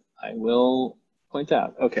that I will point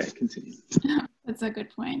out. Okay, continue. That's a good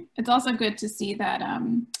point. It's also good to see that,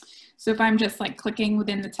 so if I'm just like clicking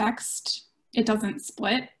within the text, it doesn't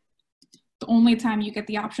split. The only time you get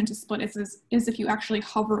the option to split is if you actually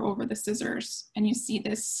hover over the scissors and you see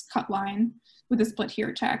this cut line with the split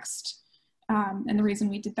here text. And the reason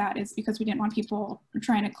we did that is because we didn't want people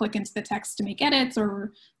trying to click into the text to make edits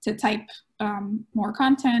or to type more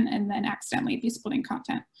content and then accidentally be splitting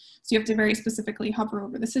content. So you have to very specifically hover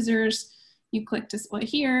over the scissors. You click to split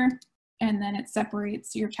here, and then it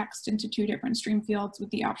separates your text into two different stream fields with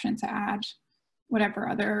the option to add whatever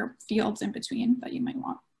other fields in between that you might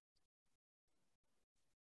want.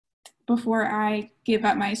 Before I give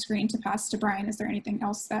up my screen to pass to Brian, is there anything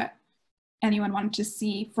else that anyone wanted to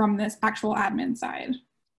see from this actual admin side?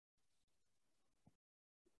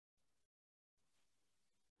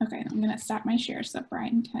 Okay, I'm gonna stop my share so that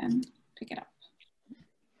Brian can pick it up.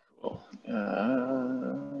 Cool.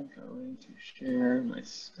 Going to share my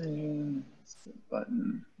screen. It's the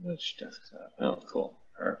button. Which desktop? Oh, cool.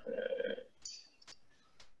 Perfect.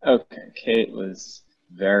 Okay, Kate was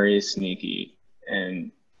very sneaky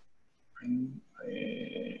and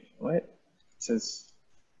what? It says,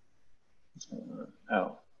 what's going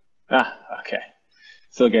on? Oh, okay.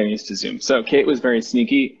 Still getting used to Zoom. So Kate was very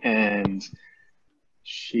sneaky and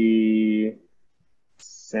she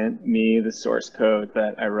sent me the source code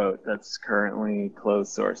that I wrote that's currently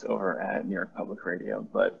closed source over at New York Public Radio,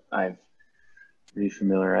 but I've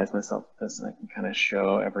refamiliarized myself with this and I can kind of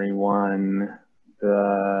show everyone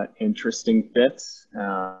the interesting bits.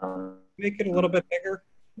 Make it a little bit bigger.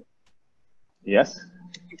 Yes.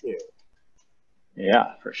 Thank you.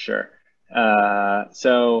 Yeah, for sure.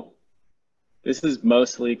 So this is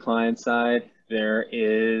mostly client side. There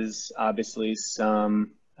is obviously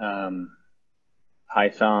some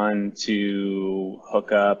Python to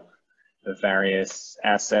hook up the various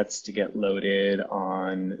assets to get loaded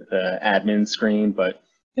on the admin screen, but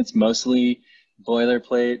it's mostly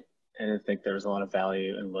boilerplate. And I think there was a lot of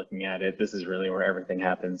value in looking at it. This is really where everything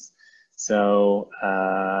happens. So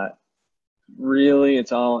really,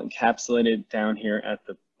 it's all encapsulated down here at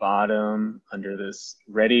the bottom under this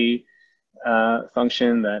ready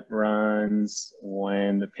function that runs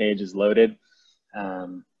when the page is loaded.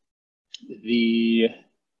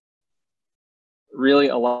 Really,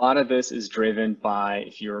 a lot of this is driven by,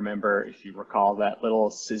 if you recall that little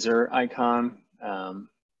scissor icon,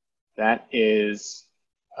 that is,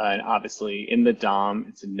 and obviously in the DOM,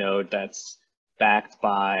 it's a node that's backed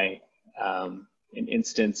by an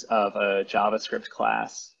instance of a JavaScript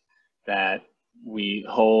class that we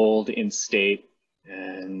hold in state,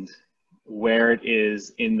 and where it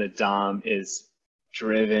is in the DOM is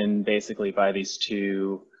driven basically by these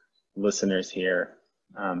two listeners here.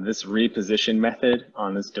 This reposition method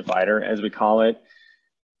on this divider, as we call it,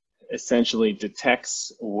 essentially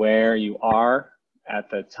detects where you are at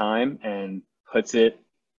the time and puts it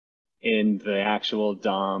in the actual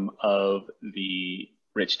DOM of the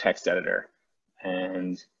rich text editor.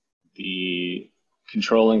 And the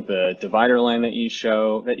controlling the divider line that you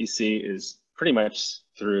see is pretty much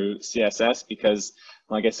through CSS, because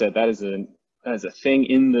like I said, that is a thing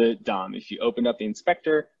in the DOM. If you opened up the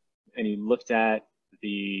inspector and you looked at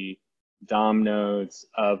the DOM nodes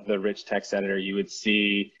of the rich text editor, you would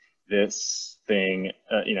see this thing,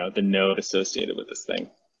 the node associated with this thing.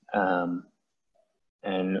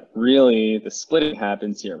 And really the splitting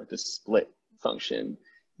happens here with the split function.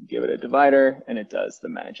 You give it a divider and it does the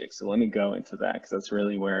magic. So let me go into that because that's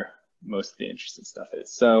really where most of the interesting stuff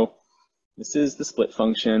is. So this is the split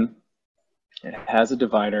function. It has a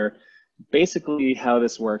divider. Basically how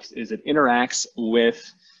this works is it interacts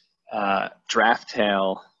with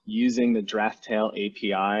DraftTail using the DraftTail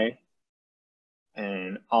API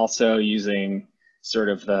and also using sort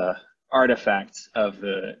of the artifacts of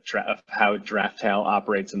how DraftTail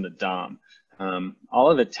operates in the DOM.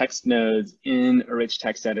 All of the text nodes in a rich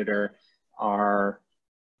text editor are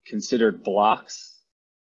considered blocks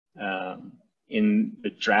in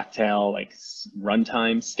the DraftTail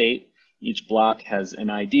runtime state. Each block has an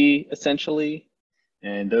ID essentially,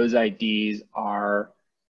 and those IDs are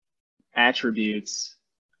attributes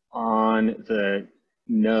on the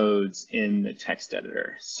nodes in the text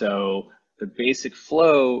editor. So the basic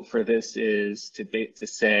flow for this is to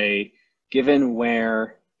say, given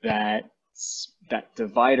where that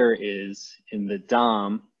divider is in the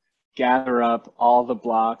DOM, gather up all the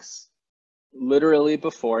blocks literally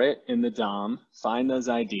before it in the DOM, find those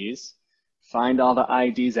IDs, find all the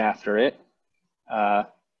IDs after it,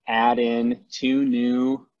 add in 2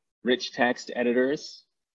 new rich text editors,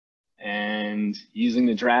 and using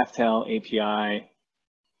the DraftTail API,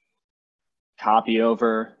 copy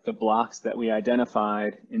over the blocks that we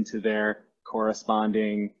identified into their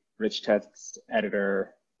corresponding rich text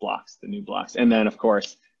editor blocks, the new blocks. And then, of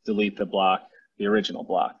course, delete the block, the original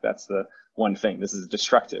block. That's the one thing. This is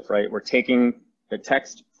destructive, right? We're taking the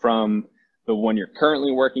text from the one you're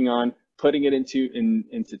currently working on, putting it into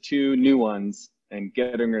 2 new ones, and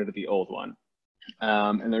getting rid of the old one.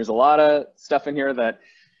 And there's a lot of stuff in here that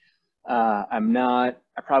I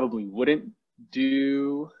probably wouldn't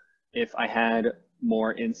do if I had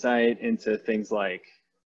more insight into things like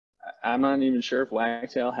I'm not even sure if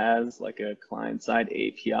Wagtail has like a client-side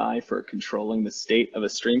API for controlling the state of a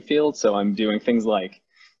stream field. So I'm doing things like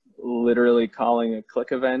literally calling a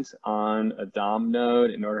click event on a DOM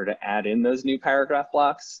node in order to add in those new paragraph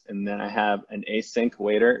blocks. And then I have an async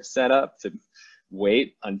waiter set up to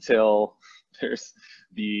wait until there's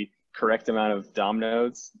the correct amount of DOM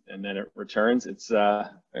nodes, and then it returns. It's a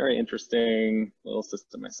very interesting little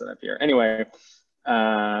system I set up here. Anyway,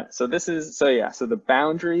 so the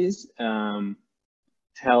boundaries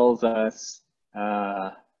tells us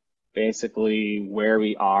basically where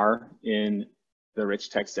we are in the rich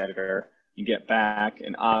text editor. You get back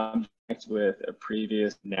an object with a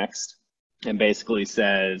previous next, and basically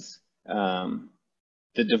says the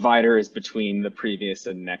divider is between the previous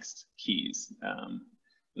and next keys.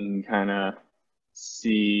 You can kind of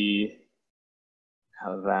see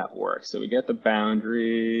how that works. So we get the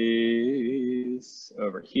boundaries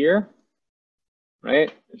over here,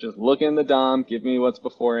 right? Just look in the DOM, give me what's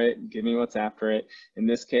before it, give me what's after it. In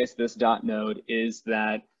this case, this dot node is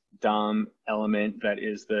that DOM element that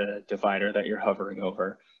is the divider that you're hovering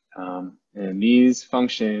over. And these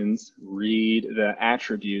functions read the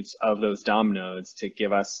attributes of those DOM nodes to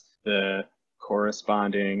give us the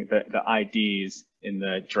corresponding, the IDs in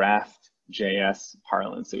the draft JS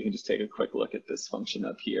parlance. So we can just take a quick look at this function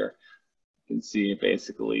up here. You can see it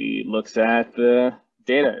basically looks at the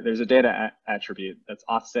data. There's a data attribute that's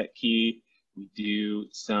offset key. We do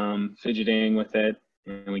some fidgeting with it,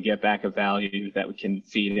 and we get back a value that we can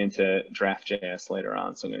feed into draft JS later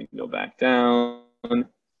on. So I'm going to go back down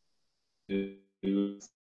to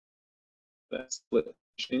that split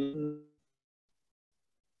function.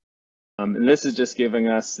 And this is just giving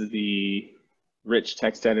us the rich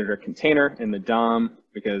text editor container in the DOM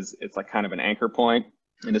because it's like kind of an anchor point.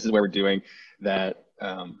 And this is where we're doing that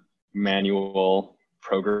manual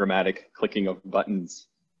programmatic clicking of buttons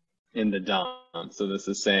in the DOM. So this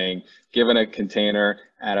is saying, given a container,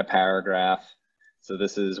 add a paragraph. So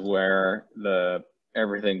this is where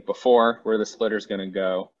everything before where the splitter is going to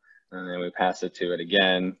go. And then we pass it to it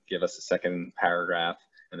again, give us a second paragraph.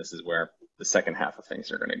 And this is where the second half of things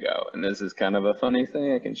are going to go. And this is kind of a funny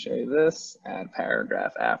thing. I can show you this. Add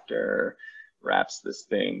paragraph after, wraps this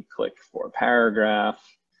thing, click for paragraph.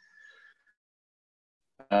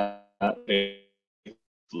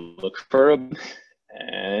 Look for a,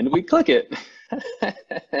 and we click it.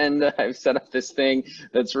 And I've set up this thing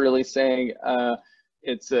that's really saying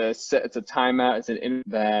it's a timeout. It's an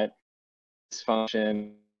that this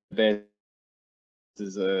function. This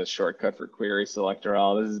is a shortcut for query selector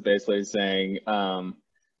all. This is basically saying,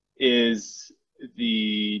 is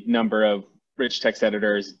the number of rich text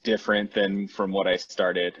editors different than from what I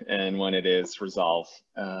started? And when it is, resolve.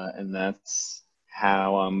 And that's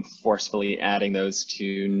how I'm forcefully adding those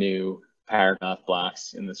two new paragraph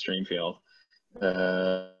blocks in the stream field.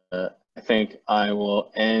 I think I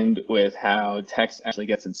will end with how text actually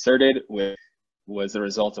gets inserted, which was the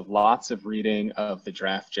result of lots of reading of the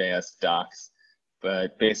draft.js docs.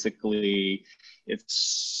 But basically,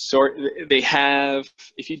 it's they have,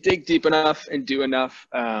 if you dig deep enough and do enough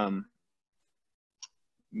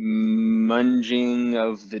munging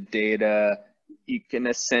of the data, you can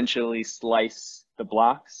essentially slice the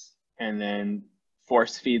blocks and then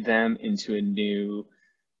force feed them into a new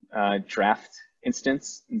draft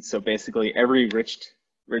instance. And so basically every rich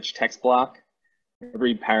text block,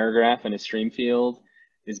 every paragraph in a stream field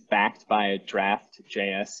is backed by a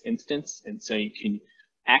draft.js instance. And so you can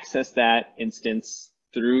access that instance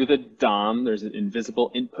through the DOM. There's an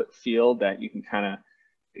invisible input field that you can kind of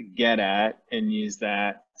get at and use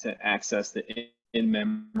that to access the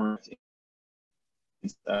in-memory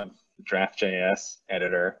of the draft.js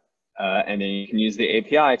editor. And then you can use the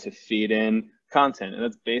API to feed in content. And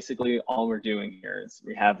that's basically all we're doing here. Is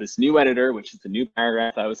we have this new editor, which is the new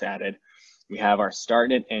paragraph that was added. We have our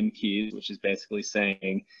start and end keys, which is basically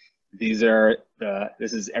saying this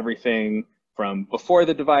is everything from before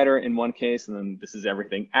the divider in one case, and then this is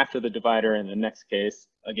everything after the divider in the next case.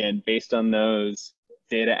 Again, based on those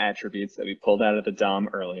data attributes that we pulled out of the DOM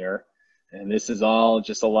earlier. And this is all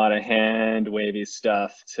just a lot of hand wavy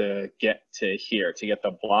stuff to get to here, to get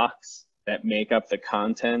the blocks that make up the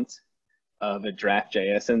content of a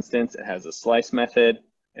draft.js instance. It has a slice method.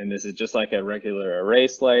 And this is just like a regular array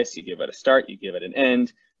slice. You give it a start, you give it an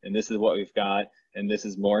end, and this is what we've got. And this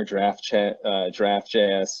is more draft.js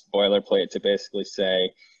boilerplate to basically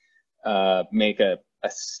say, make a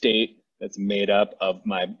state that's made up of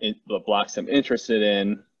the blocks I'm interested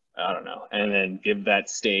in, I don't know, and then give that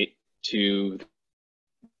state to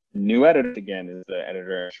new editor. Again, is the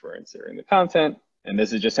editor we're inserting the content. And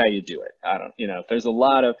this is just how you do it. There's a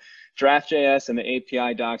lot of Draft.js, and the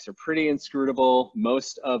API docs are pretty inscrutable.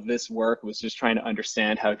 Most of this work was just trying to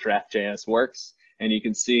understand how Draft.js works. And you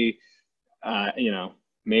can see,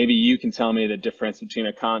 maybe you can tell me the difference between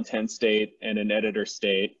a content state and an editor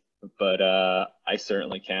state, but I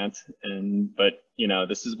certainly can't. But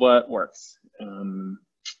this is what works.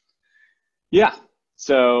 Yeah,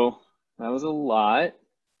 so that was a lot,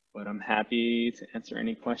 but I'm happy to answer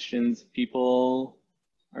any questions if people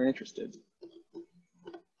are interested.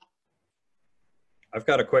 I've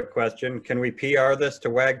got a quick question. Can we PR this to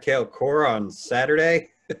Wagtail Core on Saturday?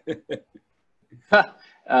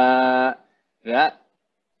 That,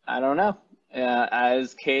 I don't know.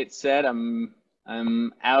 As Kate said, I'm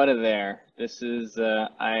out of there. This is,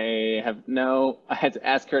 I had to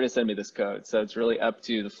ask her to send me this code. So it's really up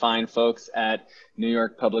to the fine folks at New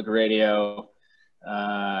York Public Radio,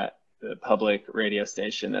 the public radio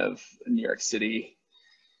station of New York City,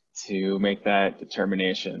 to make that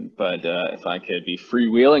determination. But if I could be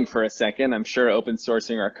freewheeling for a second, I'm sure open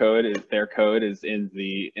sourcing their code is in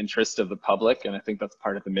the interest of the public. And I think that's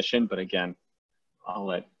part of the mission. But again, I'll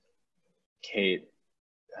let Kate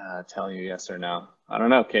tell you yes or no. I don't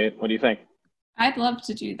know, Kate, what do you think? I'd love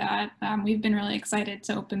to do that. We've been really excited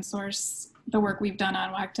to open source the work we've done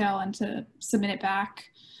on Wagtail and to submit it back.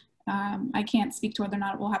 I can't speak to whether or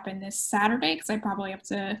not it will happen this Saturday because I probably have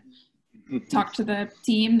to talk to the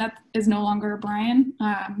team that is no longer Brian,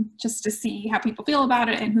 just to see how people feel about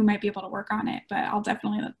it and who might be able to work on it. But I'll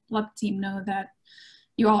definitely let the team know that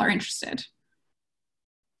you all are interested.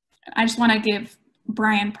 I just want to give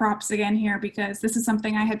Brian props again here because this is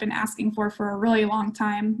something I had been asking for a really long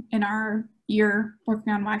time in our year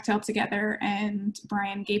working on Wagtail together, and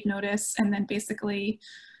Brian gave notice and then basically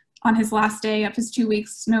on his last day of his 2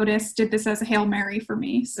 weeks notice did this as a Hail Mary for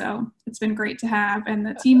me. So it's been great to have, and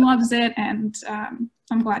the team loves it, and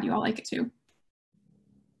I'm glad you all like it too.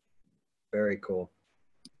 Very cool.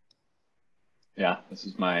 Yeah, this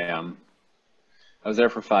is my, I was there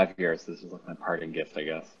for 5 years. This is like my parting gift, I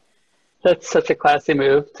guess. That's such a classy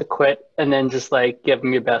move to quit and then just like give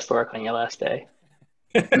them your best work on your last day.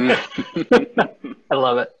 I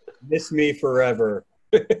love it. Miss me forever.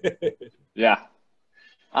 Yeah.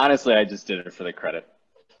 Honestly, I just did it for the credit.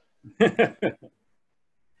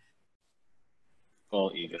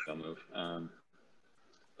 Full ego move.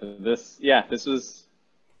 This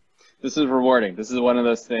is rewarding. This is one of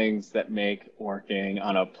those things that make working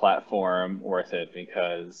on a platform worth it,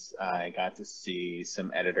 because I got to see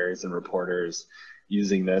some editors and reporters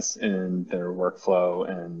using this in their workflow.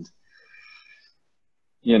 And,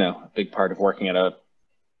 a big part of working at a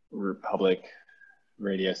public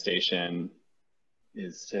radio station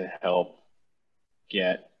is to help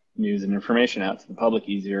get news and information out to the public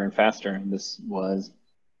easier and faster. And this was,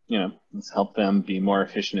 this helped them be more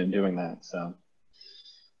efficient in doing that. So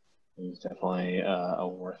it was definitely a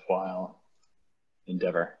worthwhile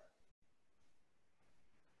endeavor.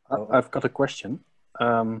 I've got a question.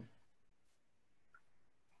 I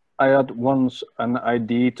had once an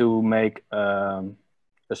idea to make a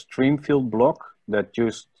stream field block that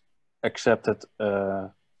just accepted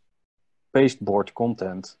pasteboard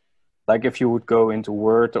content. Like if you would go into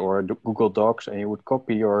Word or Google Docs and you would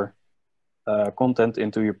copy your content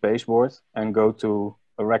into your pasteboard and go to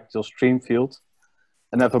a rectangle stream field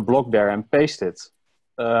and have a block there and paste it.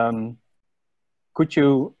 Could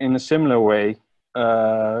you, in a similar way,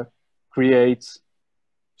 create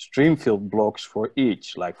stream field blocks for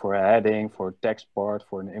each, like for a heading, for a text part,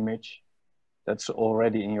 for an image that's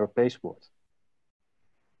already in your pasteboard?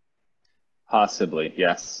 Possibly,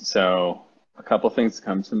 yes. So a couple things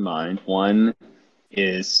come to mind. One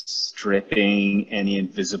is stripping any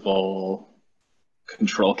invisible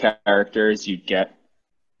control characters you'd get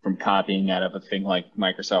from copying out of a thing like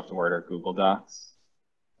Microsoft Word or Google Docs.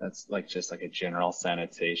 That's like just like a general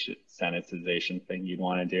sanitization thing you'd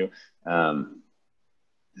want to do.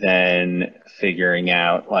 Then figuring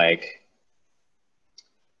out like,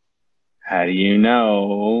 how do you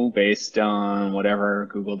know, based on whatever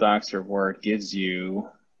Google Docs or Word gives you,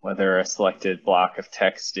 whether a selected block of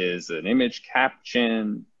text is an image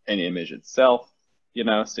caption, an image itself,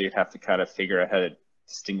 so you'd have to kind of figure out how to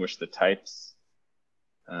distinguish the types.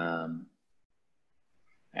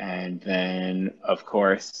 And then, of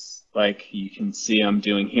course, like you can see I'm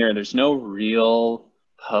doing here, there's no real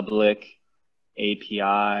public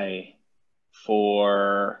API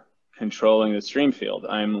for controlling the stream field.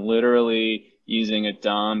 I'm literally using a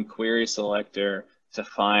DOM query selector to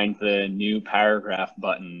find the new paragraph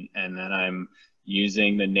button, and then I'm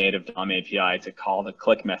using the native DOM API to call the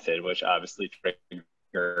click method, which obviously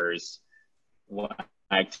triggers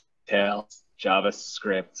wagtail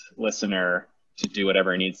JavaScript listener to do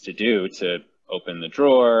whatever it needs to do to open the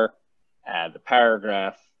drawer, add the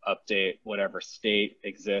paragraph, update whatever state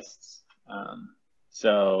exists.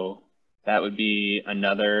 So that would be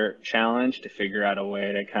another challenge, to figure out a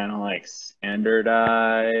way to kind of like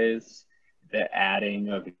standardize the adding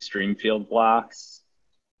of extreme field blocks.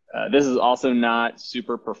 This is also not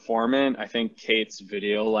super performant. I think Kate's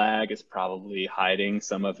video lag is probably hiding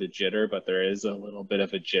some of the jitter, but there is a little bit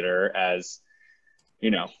of a jitter as,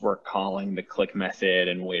 you know, we're calling the click method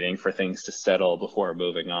and waiting for things to settle before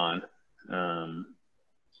moving on.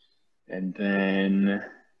 And then,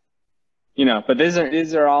 you know, but these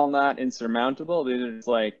are all not insurmountable. These are just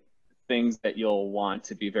like things that you'll want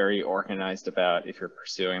to be very organized about if you're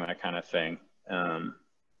pursuing that kind of thing. And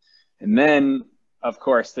then, of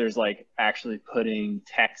course, there's like actually putting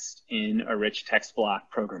text in a rich text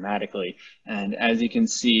block programmatically. And as you can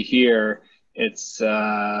see here, it's you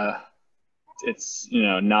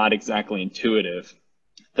know, not exactly intuitive.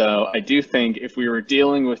 Though I do think if we were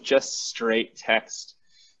dealing with just straight text,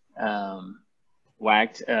 Draft.js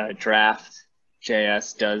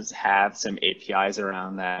does have some APIs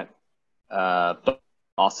around that, but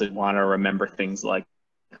also want to remember things like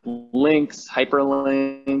links,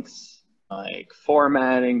 hyperlinks, like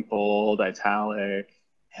formatting, bold, italic,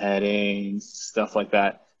 headings, stuff like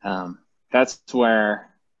that. That's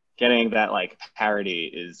where getting that like parity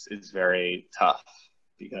is very tough,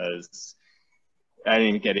 because I didn't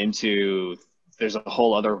even get into, there's a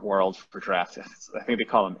whole other world for Draft. I think they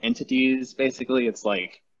call them entities. Basically, it's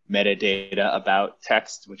like metadata about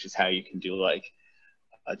text, which is how you can do like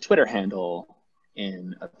a Twitter handle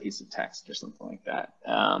in a piece of text or something like that.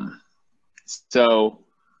 So,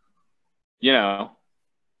 you know,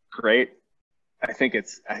 great. I think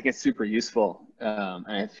it's super useful, and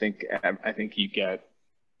I think you get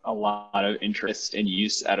a lot of interest and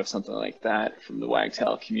use out of something like that from the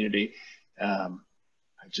Wagtail community. I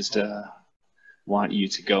just want you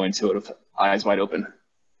to go into it with eyes wide open.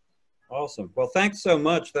 Awesome. Well, thanks so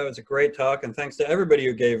much. That was a great talk, and thanks to everybody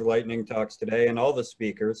who gave lightning talks today and all the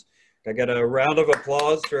speakers. I got a round of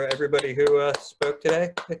applause for everybody who spoke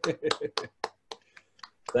today.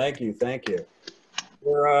 Thank you. Thank you.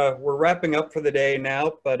 We're wrapping up for the day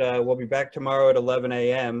now, but we'll be back tomorrow at 11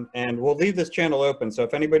 a.m. and we'll leave this channel open. So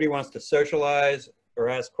if anybody wants to socialize or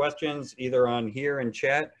ask questions, either on here in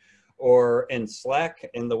chat or in Slack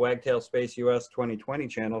in the wagtail-space US 2020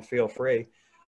 channel, feel free.